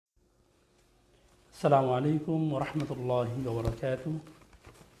আসসালামু আলাইকুম ওরহমতুল্লাহি ওবরাকাতুহু।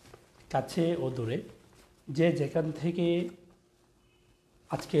 কাছে ও দূরে যে যেখান থেকে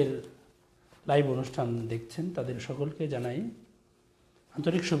আজকের লাইভ অনুষ্ঠান দেখছেন তাদের সকলকে জানাই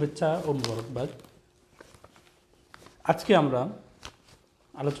আন্তরিক শুভেচ্ছা ও মোবারকবাদ। আজকে আমরা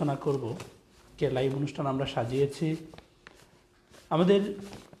আলোচনা করব যে লাইভ অনুষ্ঠান আমরা সাজিয়েছি আমাদের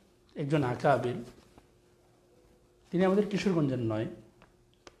একজন আকাবির, তিনি আমাদের কিশোরগঞ্জের নয়,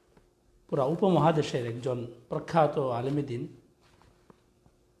 পুরা উপমহাদেশের একজন প্রখ্যাত আলেমে দ্বীন,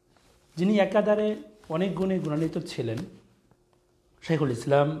 যিনি একাধারে অনেক গুণে গুণান্বিত ছিলেন। শেখুল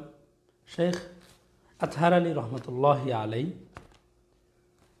ইসলাম শেখ আতহার আলী রহমতুল্লাহি আলাই,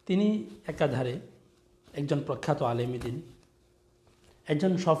 তিনি একাধারে একজন প্রখ্যাত আলেমে দ্বীন,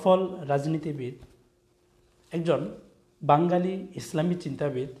 একজন সফল রাজনীতিবিদ, একজন বাঙালি ইসলামী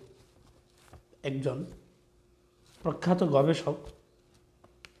চিন্তাবিদ, একজন প্রখ্যাত গবেষক,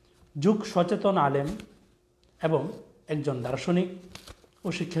 যুগ সচেতন আলেম এবং একজন দার্শনিক ও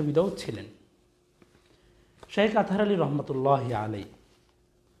শিক্ষাবিদও ছিলেন। শেখ আতহার আলী রহমতুল্লাহি আলাই,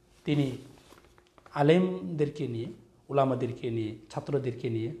 তিনি আলেমদেরকে নিয়ে, উলামাদেরকে নিয়ে, ছাত্রদেরকে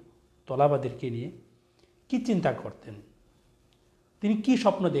নিয়ে, তলাবাদেরকে নিয়ে কি চিন্তা করতেন, তিনি কি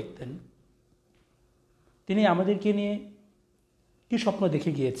স্বপ্ন দেখতেন, তিনি আমাদেরকে নিয়ে কি স্বপ্ন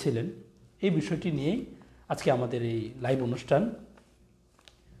দেখে গিয়েছিলেন, এই বিষয়টি নিয়ে আজকে আমাদের এই লাইভ অনুষ্ঠান।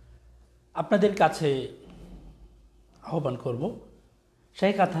 আপনাদের কাছে আহ্বান করব,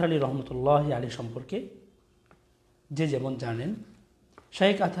 শেখ আতহার আলী রহমতুল্লাহি আলী সম্পর্কে যে যেমন জানেন,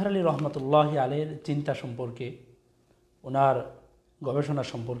 শেখ আতহার আলী রহমতুল্লাহি আলীর চিন্তা সম্পর্কে, ওনার গবেষণা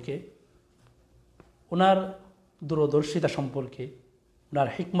সম্পর্কে, ওনার দূরদর্শিতা সম্পর্কে, ওনার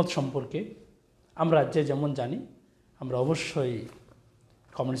হিকমত সম্পর্কে আমরা যে যেমন জানি আমরা অবশ্যই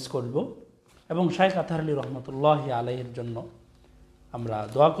কমেন্টস করব এবং শেখ আতহার আলী রহমতুল্লাহি আলাইহির জন্য আমরা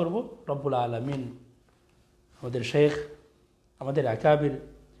দোয়া করব। রব্বুল আলামিন আমাদের শেখ, আমাদের আকাবির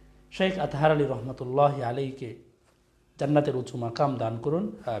শেখ আতহার আলী রহমতুল্লাহি আলাইকে জান্নাতের উঁচু মাকাম দান করুন,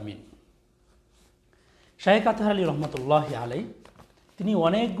 আমিন। শেখ আতহার আলী রহমতুল্লাহি আলাই, তিনি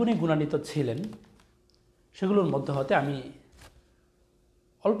অনেক গুণে গুণান্বিত ছিলেন। সেগুলোর মধ্যে হতে আমি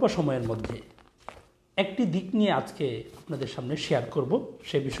অল্প সময়ের মধ্যে একটি দিক নিয়ে আজকে আপনাদের সামনে শেয়ার করব।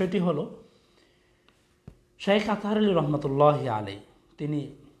 সে বিষয়টি হলো, শেখ আতহার আলী রহমতুল্লাহি আলাই তিনি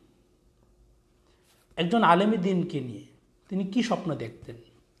একজন আলেমী দ্বীনকে নিয়ে তিনি কি স্বপ্ন দেখতেন,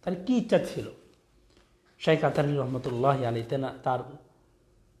 তার কি ইচ্ছা ছিল। শেখ আতহার আলী রহমতুল্লাহি আলাই তার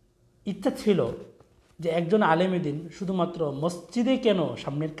ইচ্ছা ছিল যে একজন আলেমী দ্বীন শুধুমাত্র মসজিদে কেন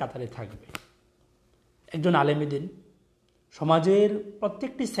সামনের কাতারে থাকবে, একজন আলেমী দ্বীন সমাজের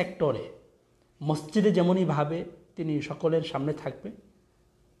প্রত্যেকটি সেক্টরে মসজিদে যেমনইভাবে তিনি সকলের সামনে থাকবে,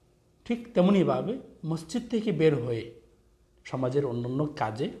 ঠিক তেমনইভাবে মসজিদ থেকে বের হয়ে সমাজের অন্যান্য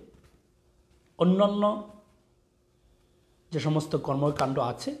কাজে, অন্যান্য যে সমস্ত কর্মকাণ্ড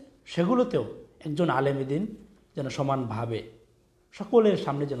আছে সেগুলোতেও একজন আলেমী দ্বীন যেন সমানভাবে সকলের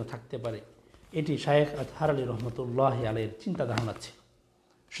সামনে যেন থাকতে পারে, এটি শেখ আতহার আলী রহমতুল্লাহি আলাইহির চিন্তা ধারণা ছিল।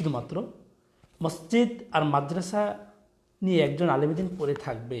 শুধুমাত্র মসজিদ আর মাদ্রাসা নিয়ে একজন আলেমী দ্বীন পড়ে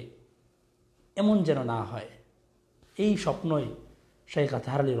থাকবে এমন যেন না হয়, এই স্বপ্নই শেখ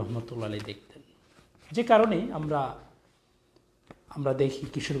আতহার আলী রহমতুল্লাহ আলাই দেখতেন। যে কারণে আমরা দেখি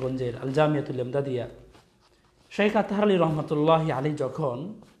কিশোরগঞ্জের আল জামিয়াতুল ইমদাদিয়া, শেখ আতহার আলী রহমতুল্লাহি আলী যখন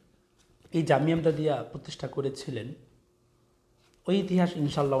এই জামিয়া ইমদাদিয়া প্রতিষ্ঠা করেছিলেন, ওই ইতিহাস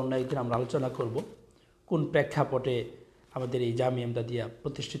ইনশাআল্লাহ অন্য একদিন আমরা আলোচনা করব, কোন প্রেক্ষাপটে আমাদের এই জামিয়া ইমদাদিয়া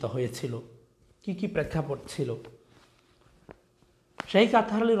প্রতিষ্ঠিত হয়েছিল, কি কি প্রেক্ষাপট ছিল। শেখ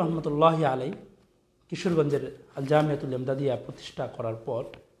আতহার আলী রহমতুল্লাহি আলাই কিশোরগঞ্জের আল জামিয়াতুল ইমদাদিয়া প্রতিষ্ঠা করার পর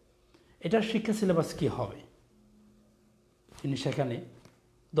এটার শিক্ষা সিলেবাস কী হবে, তিনি সেখানে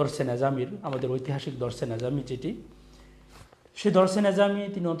দরসে নেজামির, আমাদের ঐতিহাসিক দরসে নেজামি যেটি, সে দরসে নেজামি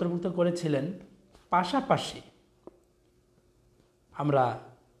তিনি অন্তর্ভুক্ত করেছিলেন। পাশাপাশি আমরা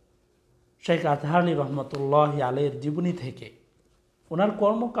শেখ আতহার আলী রহমতুল্লাহি আলাইহির জীবনী থেকে, ওনার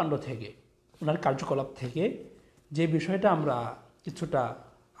কর্মকাণ্ড থেকে, ওনার কার্যকলাপ থেকে যে বিষয়টা আমরা কিছুটা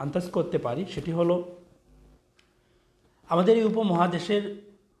আন্দাজ করতে পারি সেটি হলো, আমাদের এই উপমহাদেশের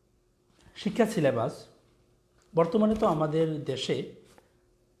শিক্ষা সিলেবাস বর্তমানে তো আমাদের দেশে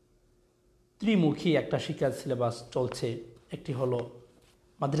ত্রিমুখী একটা শিক্ষা সিলেবাস চলছে। একটি হলো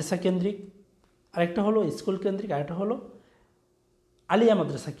মাদ্রাসা কেন্দ্রিক, আরেকটা হলো স্কুল কেন্দ্রিক, আরেকটা হলো আলিয়া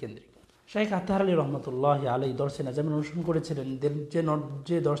মাদ্রাসা কেন্দ্রিক। শেখ আতহার আলী রহমতুল্লাহি আলাই দরসে নেজামি অনুসরণ করেছিলেন,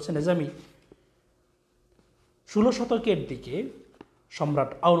 যে দরসে নেজামি 16 শতকের দিকে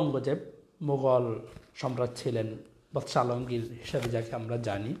সম্রাট আওরঙ্গজেব, মোগল সম্রাট ছিলেন, বাদশাহ আলমগীর হিসাবে যাকে আমরা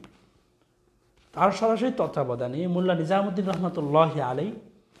জানি, তার সরাসরি তত্ত্বাবধানে মোল্লা নিজামুদ্দিন রহমতুল্লাহি আলাই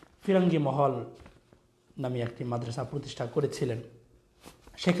ফিরঙ্গি মহল নামে একটি মাদ্রাসা প্রতিষ্ঠা করেছিলেন।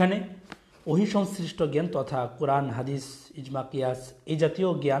 সেখানে ওহী সংশ্লিষ্ট জ্ঞান তথা কোরআন, হাদিস, ইজমা, কিয়াস এই জাতীয়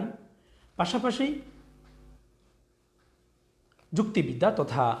জ্ঞান, পাশাপাশি যুক্তিবিদ্যা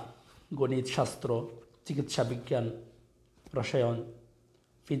তথা গণিত, শাস্ত্র, চিকিৎসা বিজ্ঞান, রসায়ন,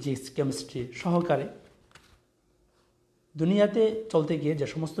 ফিজিক্স, কেমিস্ট্রি সহকারে দুনিয়াতে চলতে গিয়ে যে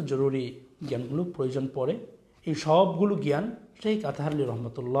সমস্ত জরুরি জ্ঞানগুলো প্রয়োজন পড়ে, এই সবগুলো জ্ঞান শেখ আতহার আলী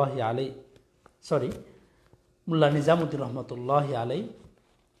রহমতুল্লাহ আলাই মোল্লা নিজামুদ্দিন রহমতুল্লাহ আলাই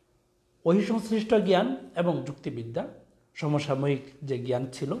ওহী সংশ্লিষ্ট জ্ঞান এবং যুক্তিবিদ্যা, সমসাময়িক যে জ্ঞান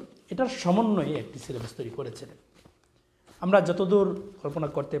ছিল, এটার সমন্বয়ে একটি সিলেবাস তৈরি করেছিলেন। আমরা যতদূর কল্পনা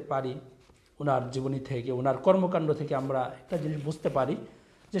করতে পারি ওনার জীবনী থেকে, ওনার কর্মকাণ্ড থেকে আমরা একটা জিনিস বুঝতে পারি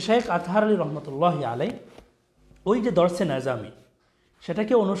যে শেখ আতহার আলী রহমতুল্লাহ আলাই ওই যে দর্সে নাজামি,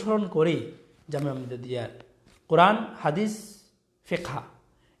 সেটাকে অনুসরণ করেই জামিয়া মিল্লাতিয়ার কোরআন, হাদিস, ফিকহ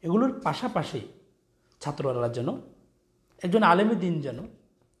এগুলোর পাশাপাশি ছাত্ররা যেন একজন আলেমী দিন যেন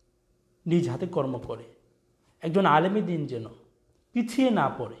নিজ হাতে কর্ম করে, একজন আলেমী দিন যেন পিছিয়ে না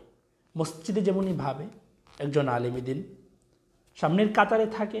পড়ে। মসজিদে যেমনই ভাবে একজন আলেমী দিন সামনের কাতারে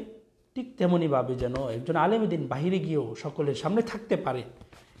থাকে, ঠিক তেমনইভাবে যেন একজন আলেমী দিন বাহিরে গিয়েও সকলের সামনে থাকতে পারে।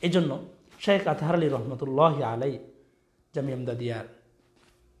 এজন্য শেখ আতহার আলী রহমতুল্লাহ আলাই জামিয়া মিল্লাতিয়ার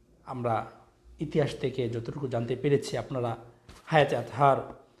আমরা ইতিহাস থেকে যতটুকু জানতে পেরেছি, আপনারা হায়াতে আতহার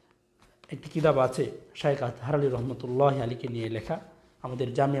একটি কিতাব আছে শেখ আতহার আলী রহমতুল্লাহ আলীকে নিয়ে লেখা, আমাদের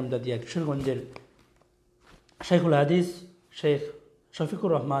জামিয়া মিল্লাতিয়া কিশোরগঞ্জের শেখুল হাদিস শেখ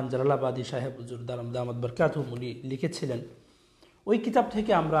শফিকুর রহমান জালালাবাদী সাহেব হুজুর দামাত বরকাতুহু উনি লিখেছিলেন। ওই কিতাব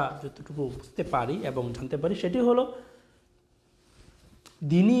থেকে আমরা যতটুকু বুঝতে পারি এবং জানতে পারি সেটি হলো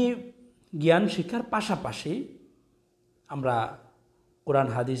দ্বীনি জ্ঞান শিক্ষার পাশাপাশি আমরা কোরআন,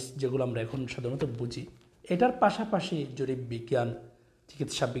 হাদিস যেগুলো আমরা এখন সাধারণত বুঝি, এটার পাশাপাশি জরিপ বিজ্ঞান,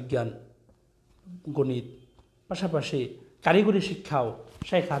 চিকিৎসা বিজ্ঞান, গণিত, পাশাপাশি কারিগরি শিক্ষাও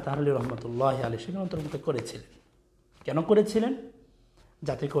শেখ আতহার আলী রহমতুল্লাহ আলী সেখানে অন্তর্ভুক্ত করেছিলেন। কেন করেছিলেন?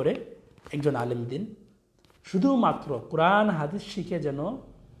 যাতে করে একজন আলেম দিন শুধুমাত্র কোরআন, হাদিস শিখে যেন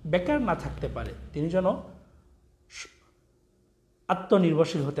বেকার না থাকতে পারে, তিনি যেন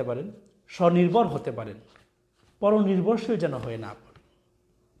আত্মনির্ভরশীল হতে পারেন, স্বনির্ভর হতে পারেন, পরনির্ভরশীল যেন হয়ে না পড়ে।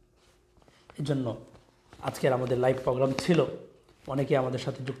 এই জন্য আজকের আমাদের লাইভ প্রোগ্রাম ছিল। অনেকে আমাদের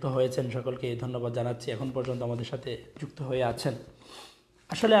সাথে যুক্ত হয়েছেন, সকলকে ধন্যবাদ জানাচ্ছি, এখন পর্যন্ত আমাদের সাথে যুক্ত হয়ে আছেন।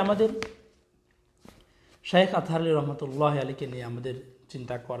 আসলে আমাদের শেখ আতহার আলী রহমতুল্লাহ আলীকে নিয়ে আমাদের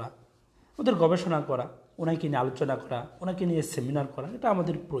চিন্তা করা, ওদের গবেষণা করা, ওনাকে নিয়ে আলোচনা করা, ওনাকে নিয়ে সেমিনার করা, এটা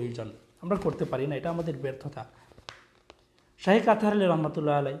আমাদের প্রয়োজন। আমরা করতে পারি না, এটা আমাদের ব্যর্থতা। শেখ আতহার আলী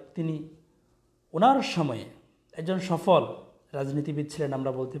রহমতুল্লাহ আলাই তিনি ওনার সময়ে একজন সফল রাজনীতিবিদ ছিলেন,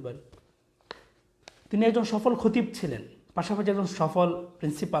 আমরা বলতে পারি। তিনি একজন সফল খতিব ছিলেন, পাশাপাশি একজন সফল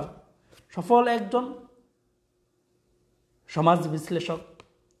প্রিন্সিপাল, সফল একজন সমাজ বিশ্লেষক,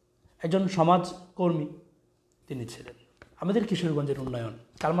 একজন সমাজকর্মী তিনি ছিলেন। আমাদের কিশোরগঞ্জের উন্নয়ন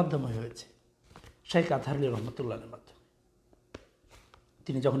কার মাধ্যমে হয়েছে? শেখ আতহার আলী রহমতুল্লাহের মাধ্যমে।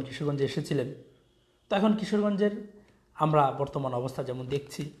 তিনি যখন কিশোরগঞ্জে এসেছিলেন, তখন কিশোরগঞ্জের আমরা বর্তমান অবস্থা যেমন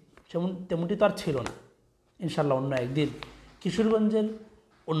দেখছি তেমনটি তো আর ছিল না। ইনশাল্লাহ অন্য একদিন কিশোরগঞ্জের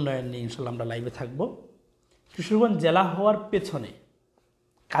উন্নয়ন নিয়ে ইনশাল্লাহ আমরা লাইভে থাকব। কিশোরগঞ্জ জেলা হওয়ার পেছনে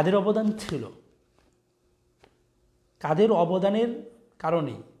কাদের অবদান ছিল, কাদের অবদানের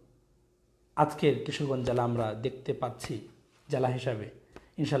কারণেই আজকের কিশোরগঞ্জ জেলা আমরা দেখতে পাচ্ছি জেলা হিসাবে।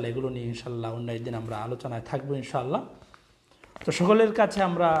 ইনশাল্লাহ এগুলো নিয়ে ইনশাল্লাহ অন্য একদিন আমরা আলোচনায় থাকবো ইনশাল্লাহ। তো সকলের কাছে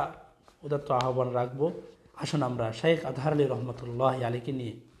আমরা উদাত্ত আহ্বান রাখবো, আসুন আমরা শেখ আতহার আলী রহমতুল্লাহ আলীকে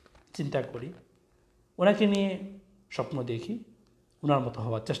নিয়ে চিন্তা করি, ওনাকে নিয়ে স্বপ্ন দেখি, ওনার মতো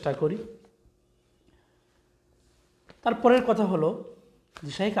হওয়ার চেষ্টা করি। তারপরের কথা হলো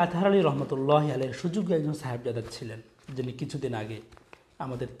যে শেখ আতহার আলী রহমতুল্লাহ আলীর সুযোগ্য একজন সাহেবজাদা ছিলেন, যিনি কিছুদিন আগে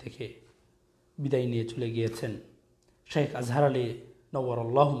আমাদের থেকে বিদায় নিয়ে চলে গিয়েছেন, শেখ আজহার আলী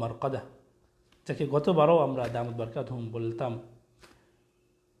নওয়ারাল্লাহু মারকাদা, যাকে গতবারও আমরা দামাত বরকাতুহু বলতাম।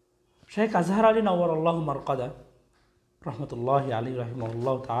 শেখ আজহার আলী নওয়ারাল্লাহু মারকাদা রহমতুল্লাহ আলী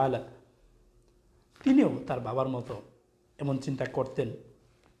রাহিমাহুল্লাহ তাআলা, তিনিও তার বাবার মতো এমন চিন্তা করতেন।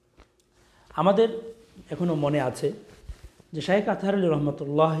 আমাদের এখনও মনে আছে যে শেখ আতহার আলী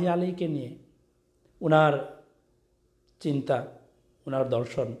রহমতুল্লাহ আলীকে নিয়ে ওনার চিন্তা, ওনার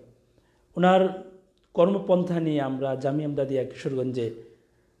দর্শন, ওনার কর্মপন্থা নিয়ে আমরা জামিয়া মিল্লাতিয়া কিশোরগঞ্জে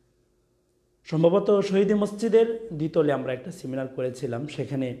সম্ভবত শহীদ মসজিদের দ্বিতলে আমরা একটা সেমিনার করেছিলাম।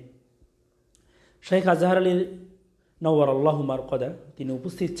 সেখানে শেখ আজহার আলী নওয়ারাল্লাহু মারকাদা তিনি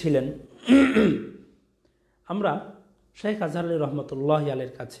উপস্থিত ছিলেন। আমরা শেখ আজহার আলী রহমতুল্লাহ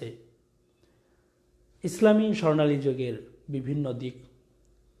আলীর কাছে ইসলামী স্বর্ণালী যুগের বিভিন্ন দিক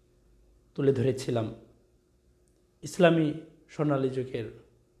তুলে ধরেছিলাম। ইসলামী স্বর্ণালী যুগের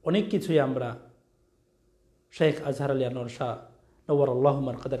অনেক কিছুই আমরা শেখ আজহার আলী আনোয়ার শাহ নওয়ার আল্লাহ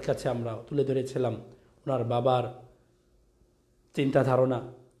মারকাদের কাছে আমরা তুলে ধরেছিলাম। ওনার বাবার চিন্তা ধারণা,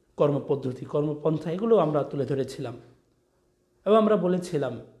 কর্মপদ্ধতি, কর্মপন্থা এগুলো আমরা তুলে ধরেছিলাম এবং আমরা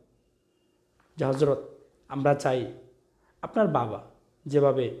বলেছিলাম যে হজরত, আমরা চাই আপনার বাবা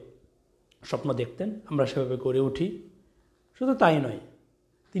যেভাবে স্বপ্ন দেখতেন আমরা সেভাবে গড়ে উঠি। শুধু তাই নয়,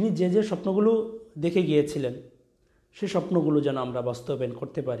 তিনি যে যে স্বপ্নগুলো দেখে গিয়েছিলেন সেই স্বপ্নগুলো যেন আমরা বাস্তবায়ন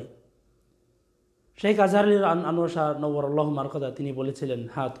করতে পারি। শেখ আজহার আলী আনোয়ার শাহ নওয়ার আল্লাহ মারকাদা তিনি বলেছিলেন,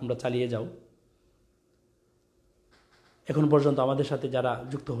 হ্যাঁ তোমরা চালিয়ে যাও। এখন পর্যন্ত আমাদের সাথে যারা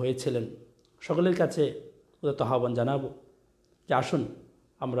যুক্ত হয়েছিলেন সকলের কাছে উদাত্ত আহ্বান জানাবো যে আসুন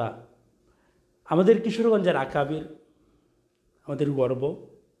আমরা আমাদের কিশোরগঞ্জের আকাবির, আমাদের গর্ব,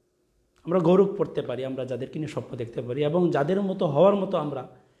 আমরা গৌরব করতে পারি, আমরা যাদেরকে নিয়ে স্বপ্ন দেখতে পারি এবং যাদের মতো হওয়ার মতো আমরা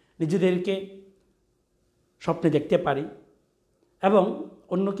নিজেদেরকে স্বপ্নে দেখতে পারি এবং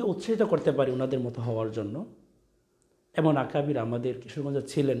অন্যকে উৎসাহিত করতে পারি ওনাদের মতো হওয়ার জন্য। এমন আকাবির আমাদের কিশোরগঞ্জে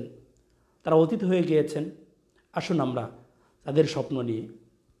ছিলেন, তারা অতীত হয়ে গিয়েছেন। আসুন আমরা তাদের স্বপ্ন নিয়ে,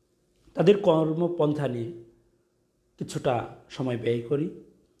 তাদের কর্মপন্থা নিয়ে কিছুটা সময় ব্যয় করি।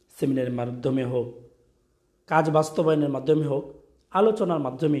 সেমিনারের মাধ্যমে হোক, কাজ বাস্তবায়নের মাধ্যমে হোক, আলোচনার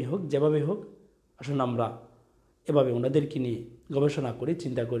মাধ্যমেই হোক, যেভাবে হোক, আসুন আমরা এভাবে ওনাদেরকে নিয়ে গবেষণা করি,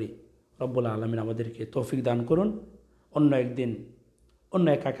 চিন্তা করি। রব্বুল আলামিন আমাদেরকে তৌফিক দান করুন। অন্য একদিন অন্য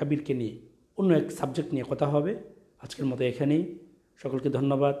এক আকাবিরকে নিয়ে অন্য এক সাবজেক্ট নিয়ে কথা হবে। আজকের মতো এখানেই। সকলকে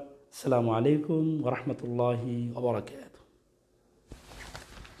ধন্যবাদ। আসসালামু আলাইকুম ওয়া রাহমাতুল্লাহি ওয়া বারাকাতুহু।